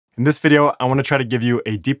In this video, I want to try to give you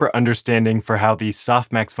a deeper understanding for how the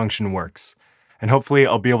Softmax function works. And hopefully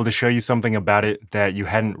I'll be able to show you something about it that you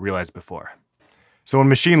hadn't realized before. So in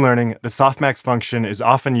machine learning, the Softmax function is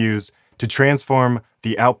often used to transform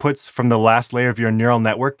the outputs from the last layer of your neural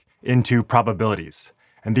network into probabilities.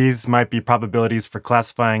 And these might be probabilities for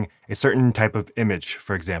classifying a certain type of image,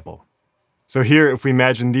 for example. So here, if we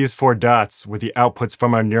imagine these 4 dots were the outputs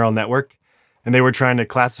from our neural network, and they were trying to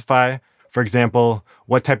classify, for example,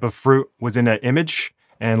 what type of fruit was in an image.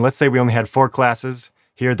 And let's say we only had 4 classes.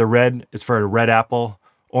 Here, the red is for a red apple,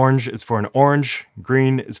 orange is for an orange,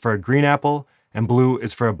 green is for a green apple, and blue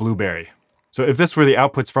is for a blueberry. So if this were the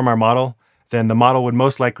outputs from our model, then the model would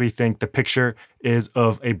most likely think the picture is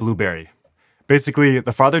of a blueberry. Basically,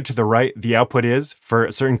 the farther to the right the output is for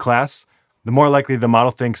a certain class, the more likely the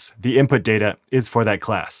model thinks the input data is for that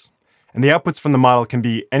class. And the outputs from the model can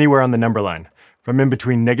be anywhere on the number line, from in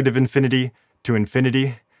between -infinity to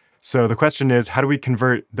infinity. So the question is, how do we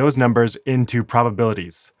convert those numbers into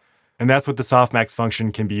probabilities? And that's what the Softmax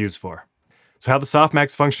function can be used for. So how the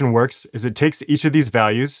Softmax function works is it takes each of these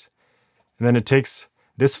values, and then it takes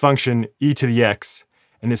this function e to the x,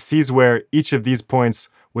 and it sees where each of these points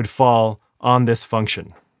would fall on this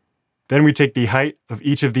function. Then we take the height of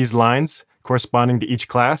each of these lines corresponding to each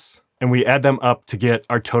class, and we add them up to get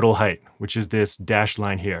our total height, which is this dashed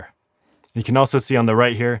line here. You can also see on the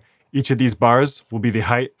right here, each of these bars will be the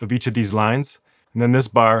height of each of these lines, and then this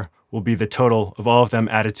bar will be the total of all of them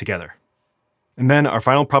added together. And then our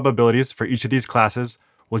final probabilities for each of these classes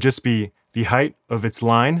will just be the height of its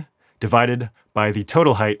line divided by the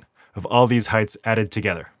total height of all these heights added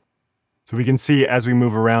together. So we can see as we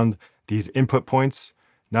move around these input points,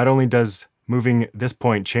 not only does moving this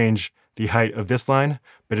point change the height of this line,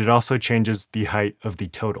 but it also changes the height of the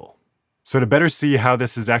total. So to better see how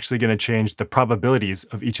this is actually going to change the probabilities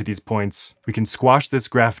of each of these points, we can squash this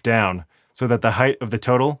graph down so that the height of the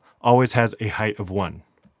total always has a height of 1.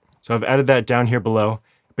 So I've added that down here below.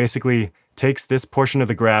 It basically takes this portion of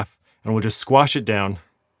the graph and we'll just squash it down.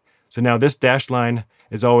 So now this dashed line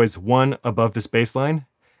is always 1 above this baseline.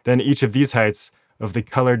 Then each of these heights of the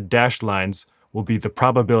colored dashed lines will be the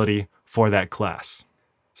probability for that class.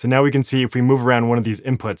 So now we can see if we move around one of these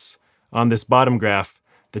inputs on this bottom graph,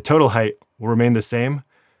 the total height will remain the same,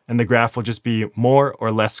 and the graph will just be more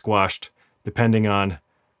or less squashed, depending on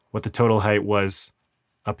what the total height was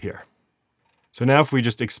up here. So now if we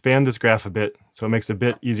just expand this graph a bit, so it makes it a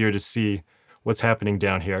bit easier to see what's happening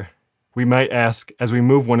down here, we might ask, as we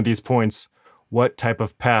move one of these points, what type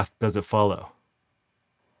of path does it follow?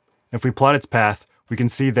 If we plot its path, we can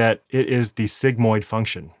see that it is the sigmoid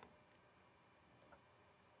function.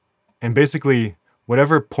 And basically,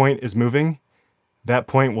 whatever point is moving, that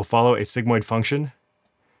point will follow a sigmoid function.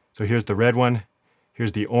 So here's the red one,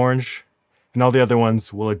 here's the orange, and all the other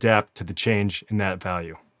ones will adapt to the change in that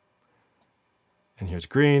value. And here's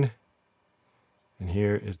green, and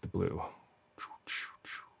here is the blue.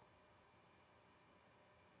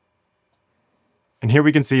 And here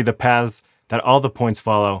we can see the paths that all the points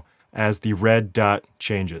follow as the red dot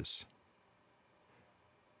changes.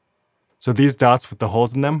 So these dots with the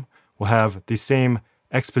holes in them will have the same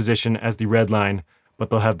x position as the red line, but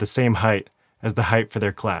they'll have the same height as the height for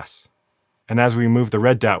their class. And as we move the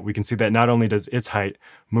red dot, we can see that not only does its height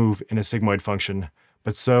move in a sigmoid function,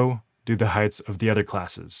 but so do the heights of the other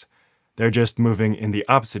classes. They're just moving in the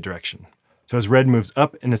opposite direction. So as red moves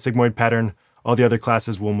up in a sigmoid pattern, all the other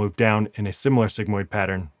classes will move down in a similar sigmoid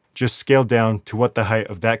pattern, just scaled down to what the height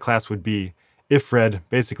of that class would be if red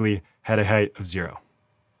basically had a height of 0.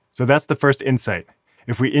 So that's the first insight.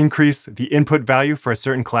 If we increase the input value for a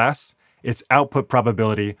certain class, its output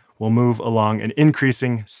probability will move along an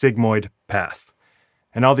increasing sigmoid path.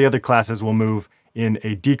 And all the other classes will move in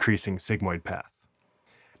a decreasing sigmoid path.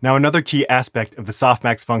 Now another key aspect of the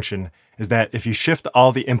Softmax function is that if you shift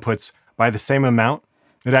all the inputs by the same amount,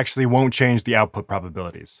 it actually won't change the output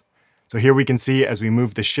probabilities. So here we can see as we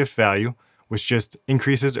move the shift value, which just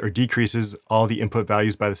increases or decreases all the input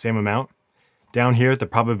values by the same amount, down here the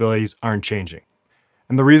probabilities aren't changing.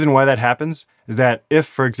 And the reason why that happens is that if,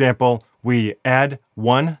 for example, we add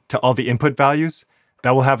 1 to all the input values,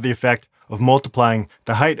 that will have the effect of multiplying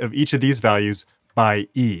the height of each of these values by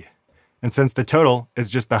e. And since the total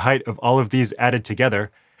is just the height of all of these added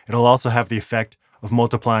together, it'll also have the effect of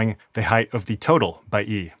multiplying the height of the total by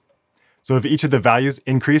e. So if each of the values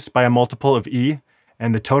increase by a multiple of e,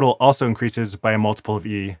 and the total also increases by a multiple of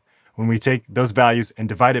e, when we take those values and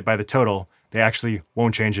divide it by the total, they actually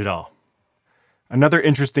won't change at all. Another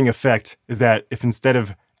interesting effect is that if instead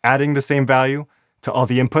of adding the same value to all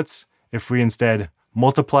the inputs, if we instead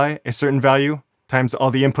multiply a certain value times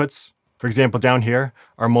all the inputs, For example, down here,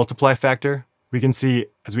 our multiply factor, we can see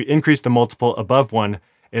as we increase the multiple above 1,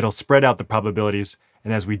 it'll spread out the probabilities,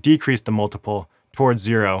 and as we decrease the multiple towards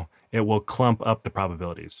 0, it will clump up the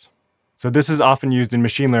probabilities. So this is often used in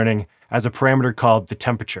machine learning as a parameter called the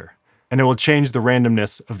temperature, and it will change the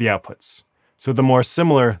randomness of the outputs. So the more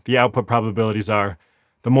similar the output probabilities are,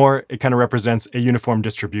 the more it kind of represents a uniform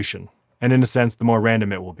distribution. And in a sense, the more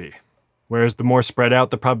random it will be. Whereas the more spread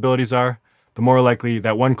out the probabilities are, the more likely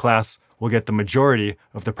that one class will get the majority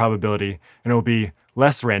of the probability, and it will be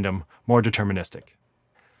less random, more deterministic.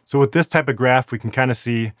 So with this type of graph, we can kind of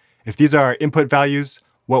see if these are our input values,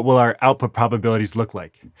 what will our output probabilities look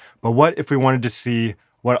like? But what if we wanted to see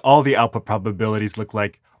what all the output probabilities look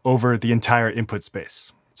like over the entire input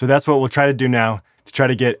space? So that's what we'll try to do now to try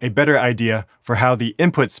to get a better idea for how the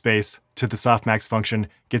input space to the softmax function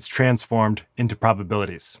gets transformed into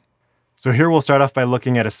probabilities. So here we'll start off by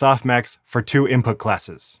looking at a softmax for two input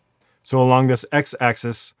classes. So along this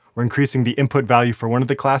x-axis, we're increasing the input value for one of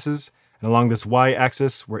the classes, and along this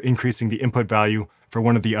y-axis, we're increasing the input value for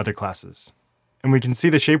one of the other classes. And we can see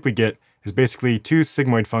the shape we get is basically two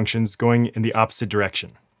sigmoid functions going in the opposite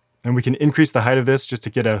direction. And we can increase the height of this just to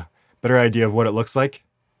get a better idea of what it looks like.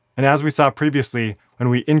 And as we saw previously, when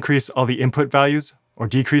we increase all the input values or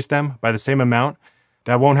decrease them by the same amount,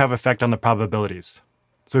 that won't have effect on the probabilities.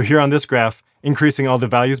 So here on this graph, increasing all the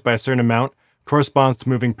values by a certain amount corresponds to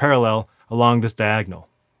moving parallel along this diagonal.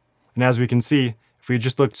 And as we can see, if we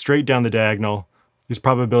just look straight down the diagonal, these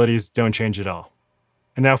probabilities don't change at all.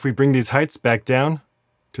 And now if we bring these heights back down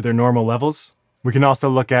to their normal levels, we can also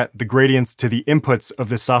look at the gradients to the inputs of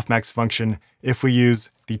the softmax function if we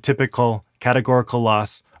use the typical categorical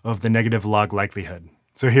loss of the negative log likelihood.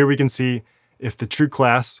 So here we can see if the true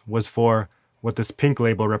class was for what this pink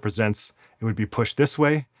label represents, it would be pushed this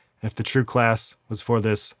way. And if the true class was for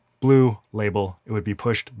this blue label, it would be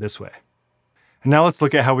pushed this way. And now let's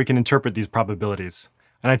look at how we can interpret these probabilities.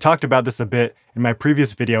 And I talked about this a bit in my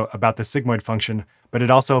previous video about the sigmoid function, but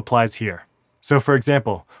it also applies here. So for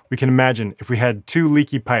example, we can imagine if we had two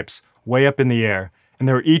leaky pipes way up in the air, and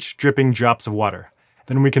they were each dripping drops of water,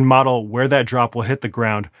 then we can model where that drop will hit the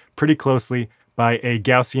ground pretty closely by a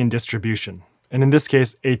Gaussian distribution. And in this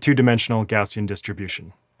case, a two-dimensional Gaussian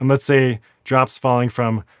distribution. And let's say drops falling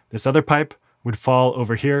from this other pipe would fall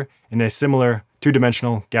over here in a similar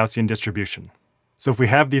two-dimensional Gaussian distribution. So if we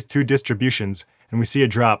have these two distributions and we see a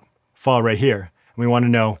drop fall right here, and we want to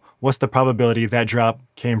know what's the probability that drop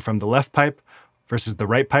came from the left pipe versus the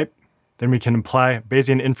right pipe, then we can apply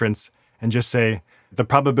Bayesian inference and just say the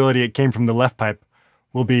probability it came from the left pipe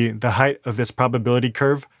will be the height of this probability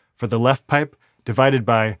curve for the left pipe divided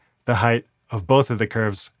by the height of both of the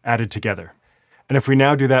curves added together. And if we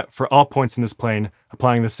now do that for all points in this plane,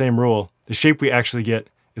 applying the same rule, the shape we actually get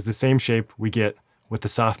is the same shape we get with the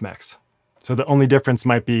softmax. So the only difference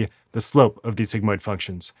might be the slope of these sigmoid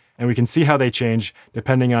functions. And we can see how they change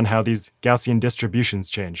depending on how these Gaussian distributions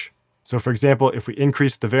change. So for example, if we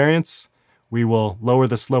increase the variance, we will lower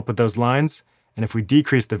the slope of those lines. And if we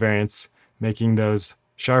decrease the variance, making those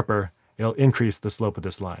sharper, it'll increase the slope of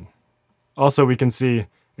this line. Also, we can see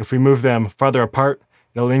if we move them farther apart,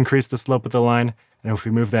 it'll increase the slope of the line. And if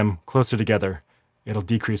we move them closer together, it'll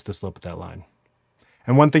decrease the slope of that line.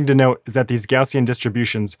 And one thing to note is that these Gaussian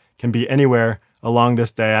distributions can be anywhere along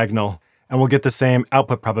this diagonal, and we'll get the same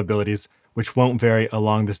output probabilities, which won't vary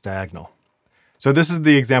along this diagonal. So this is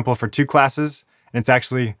the example for two classes, and it's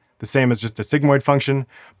actually the same as just a sigmoid function.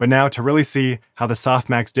 But now to really see how the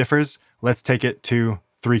softmax differs, let's take it to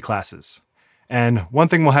three classes. And one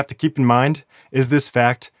thing we'll have to keep in mind is this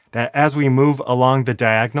fact that as we move along the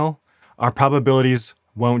diagonal, our probabilities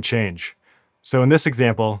won't change. So in this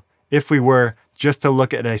example, if we were just to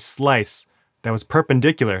look at a slice that was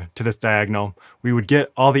perpendicular to this diagonal, we would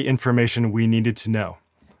get all the information we needed to know.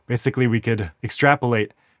 Basically, we could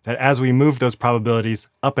extrapolate that as we move those probabilities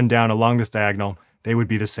up and down along this diagonal, they would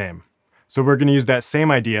be the same. So we're going to use that same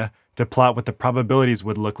idea to plot what the probabilities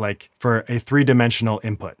would look like for a three-dimensional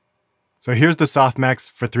input. So here's the softmax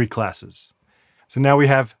for three classes. So now we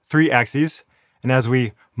have three axes, and as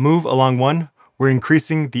we move along one, we're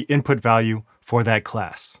increasing the input value for that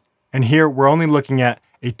class. And here we're only looking at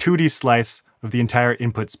a 2D slice of the entire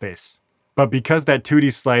input space. But because that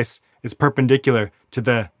 2D slice is perpendicular to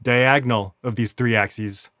the diagonal of these three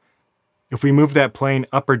axes, if we move that plane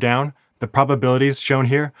up or down, the probabilities shown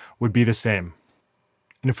here would be the same.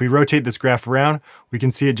 And if we rotate this graph around, we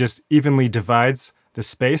can see it just evenly divides the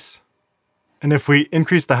space. And if we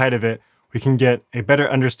increase the height of it, we can get a better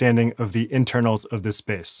understanding of the internals of this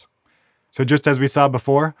space. So just as we saw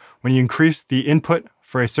before, when you increase the input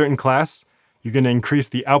for a certain class, you're going to increase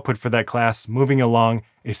the output for that class moving along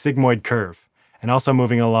a sigmoid curve, and also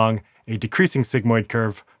moving along a decreasing sigmoid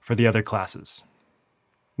curve for the other classes.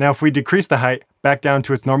 Now, if we decrease the height back down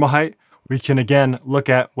to its normal height, we can again look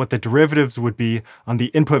at what the derivatives would be on the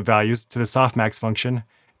input values to the softmax function,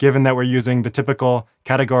 given that we're using the typical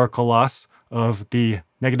categorical loss of the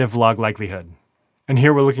negative log likelihood. And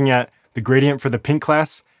here we're looking at the gradient for the pink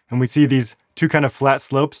class, and we see these two kind of flat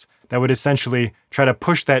slopes that would essentially try to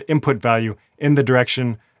push that input value in the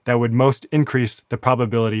direction that would most increase the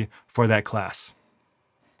probability for that class.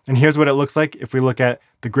 And here's what it looks like if we look at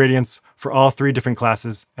the gradients for all three different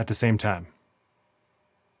classes at the same time.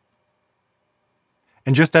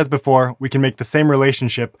 And just as before, we can make the same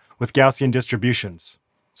relationship with Gaussian distributions.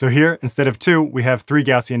 So here, instead of 2, we have 3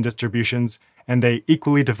 Gaussian distributions, and they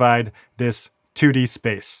equally divide this 2D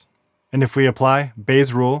space. And if we apply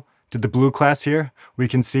Bayes' rule to the blue class here, we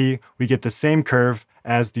can see we get the same curve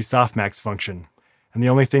as the softmax function. And the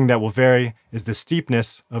only thing that will vary is the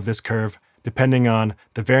steepness of this curve, depending on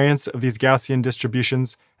the variance of these Gaussian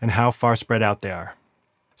distributions and how far spread out they are.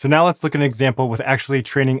 So now let's look at an example with actually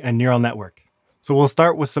training a neural network. So we'll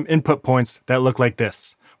start with some input points that look like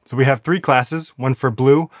this. So we have 3 classes, one for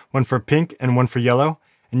blue, one for pink, and one for yellow.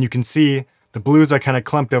 And you can see the blues are kind of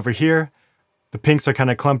clumped over here, the pinks are kind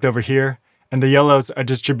of clumped over here, and the yellows are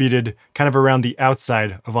distributed kind of around the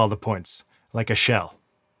outside of all the points, like a shell.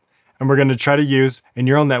 And we're going to try to use a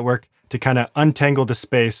neural network to kind of untangle the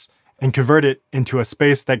space and convert it into a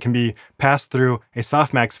space that can be passed through a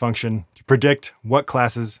softmax function to predict what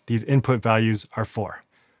classes these input values are for.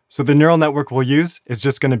 So the neural network we'll use is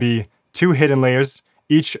just going to be 2 hidden layers,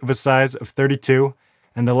 each of a size of 32,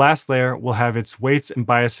 and the last layer will have its weights and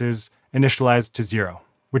biases initialized to 0,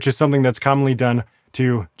 which is something that's commonly done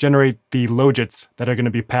to generate the logits that are going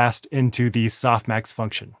to be passed into the softmax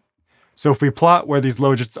function. So if we plot where these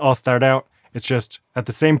logits all start out, it's just at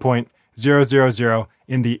the same point, 0, 0, 0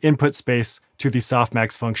 in the input space to the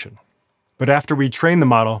softmax function. But after we train the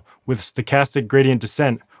model with stochastic gradient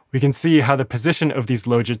descent, we can see how the position of these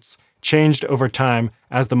logits changed over time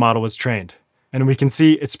as the model was trained. And we can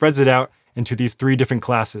see it spreads it out into these 3 different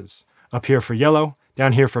classes, up here for yellow,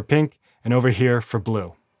 down here for pink, and over here for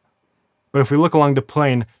blue. But if we look along the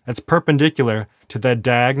plane that's perpendicular to the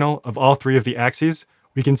diagonal of all 3 of the axes,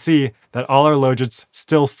 we can see that all our logits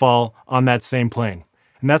still fall on that same plane.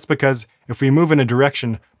 And that's because if we move in a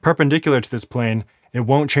direction perpendicular to this plane, it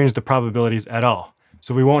won't change the probabilities at all.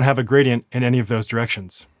 So we won't have a gradient in any of those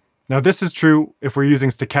directions. Now this is true if we're using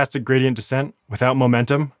stochastic gradient descent without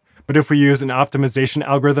momentum, but if we use an optimization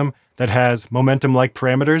algorithm that has momentum-like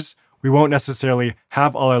parameters, we won't necessarily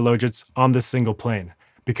have all our logits on this single plane,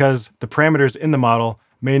 because the parameters in the model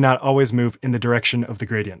may not always move in the direction of the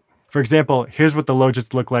gradient. For example, here's what the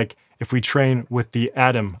logits look like if we train with the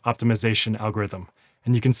atom optimization algorithm.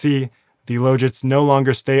 And you can see the logits no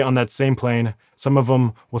longer stay on that same plane. Some of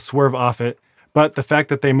them will swerve off it, but the fact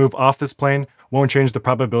that they move off this plane won't change the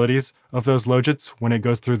probabilities of those logits when it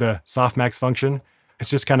goes through the softmax function. It's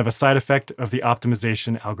just kind of a side effect of the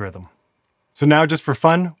optimization algorithm. So now, just for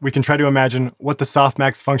fun, we can try to imagine what the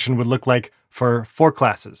softmax function would look like for 4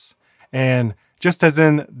 classes. And just as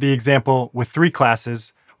in the example with 3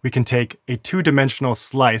 classes, we can take a 2-dimensional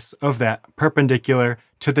slice of that perpendicular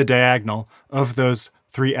to the diagonal of those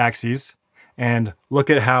 3 axes and look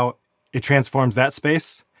at how it transforms that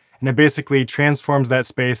space. And it basically transforms that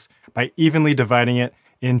space by evenly dividing it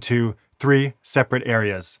into 3 separate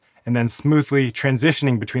areas and then smoothly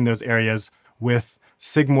transitioning between those areas with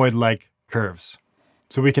sigmoid-like curves.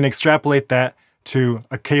 So we can extrapolate that to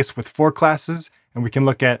a case with 4 classes, and we can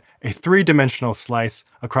look at a 3-dimensional slice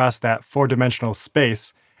across that 4-dimensional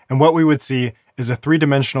space. And what we would see is a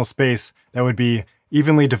 3-dimensional space that would be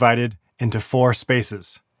evenly divided into 4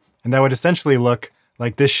 spaces. And that would essentially look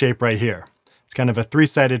like this shape right here. It's kind of a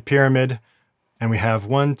 3-sided pyramid, and we have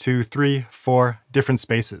 1, 2, 3, 4 different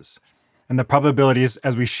spaces. And the probabilities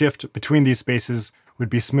as we shift between these spaces would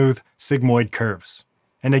be smooth sigmoid curves.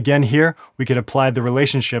 And again here, we could apply the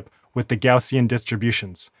relationship with the Gaussian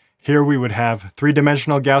distributions. Here we would have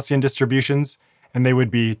 3-dimensional Gaussian distributions, and they would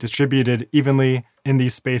be distributed evenly in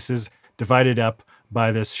these spaces, divided up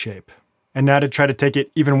by this shape. And now to try to take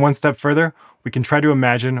it even one step further, we can try to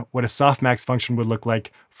imagine what a softmax function would look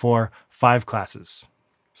like for 5 classes.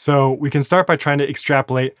 So we can start by trying to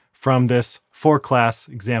extrapolate from this 4-class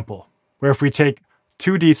example, where if we take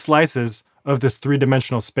 2D slices of this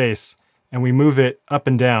 3-dimensional space and we move it up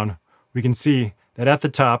and down, we can see that at the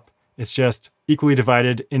top, it's just equally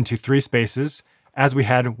divided into 3 spaces, as we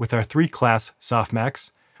had with our 3-class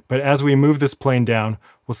softmax. But as we move this plane down,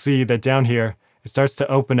 we'll see that down here, it starts to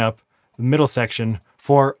open up the middle section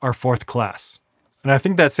for our fourth class. And I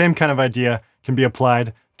think that same kind of idea can be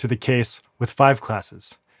applied to the case with 5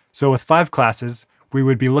 classes. So with 5 classes, we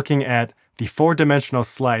would be looking at the 4-dimensional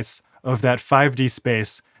slice of that 5D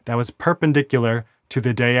space that was perpendicular to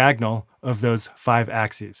the diagonal of those 5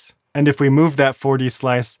 axes. And if we move that 4D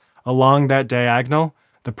slice along that diagonal,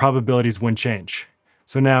 the probabilities wouldn't change.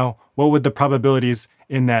 So now, what would the probabilities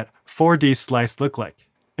in that 4D slice look like?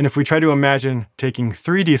 And if we try to imagine taking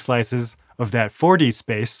 3D slices of that 4D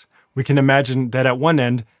space, we can imagine that at one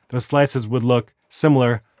end, those slices would look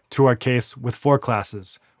similar to our case with 4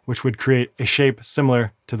 classes, which would create a shape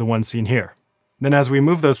similar to the one seen here. Then as we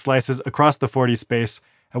move those slices across the 4D space,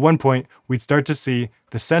 at one point, we'd start to see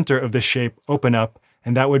the center of the shape open up,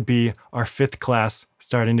 and that would be our 5th class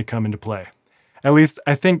starting to come into play. At least,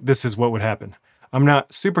 I think this is what would happen. I'm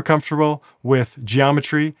not super comfortable with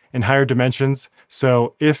geometry in higher dimensions,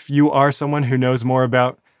 so if you are someone who knows more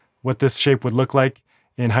about what this shape would look like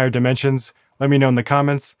in higher dimensions, let me know in the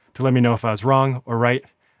comments to let me know if I was wrong or right.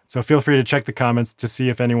 So feel free to check the comments to see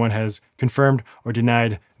if anyone has confirmed or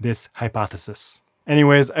denied this hypothesis.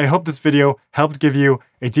 Anyways, I hope this video helped give you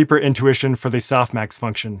a deeper intuition for the softmax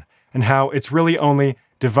function and how it's really only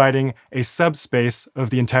dividing a subspace of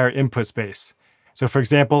the entire input space. So for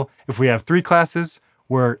example, if we have 3 classes,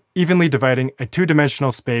 we're evenly dividing a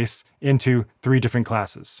 2-dimensional space into 3 different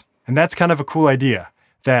classes. And that's kind of a cool idea,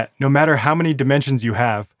 that no matter how many dimensions you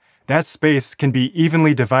have, that space can be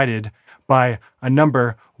evenly divided by a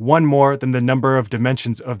number 1 more than the number of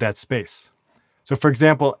dimensions of that space. So for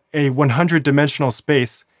example, a 100-dimensional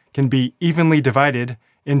space can be evenly divided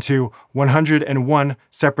into 101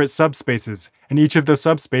 separate subspaces, and each of those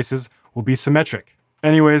subspaces will be symmetric.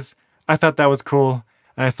 Anyways, I thought that was cool,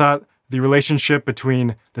 and I thought the relationship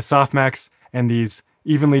between the softmax and these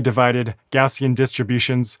evenly divided Gaussian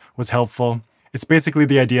distributions was helpful. It's basically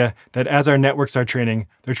the idea that as our networks are training,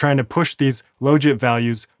 they're trying to push these logit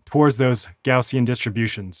values towards those Gaussian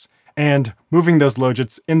distributions, and moving those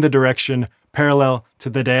logits in the direction parallel to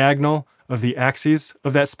the diagonal of the axes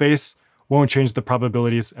of that space won't change the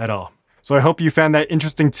probabilities at all. So I hope you found that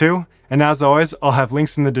interesting too, and as always, I'll have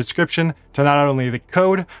links in the description to not only the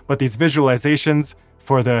code, but these visualizations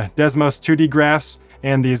for the Desmos 2D graphs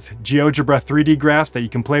and these GeoGebra 3D graphs that you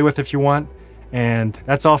can play with if you want. And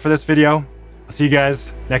that's all for this video. I'll see you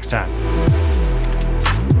guys next time.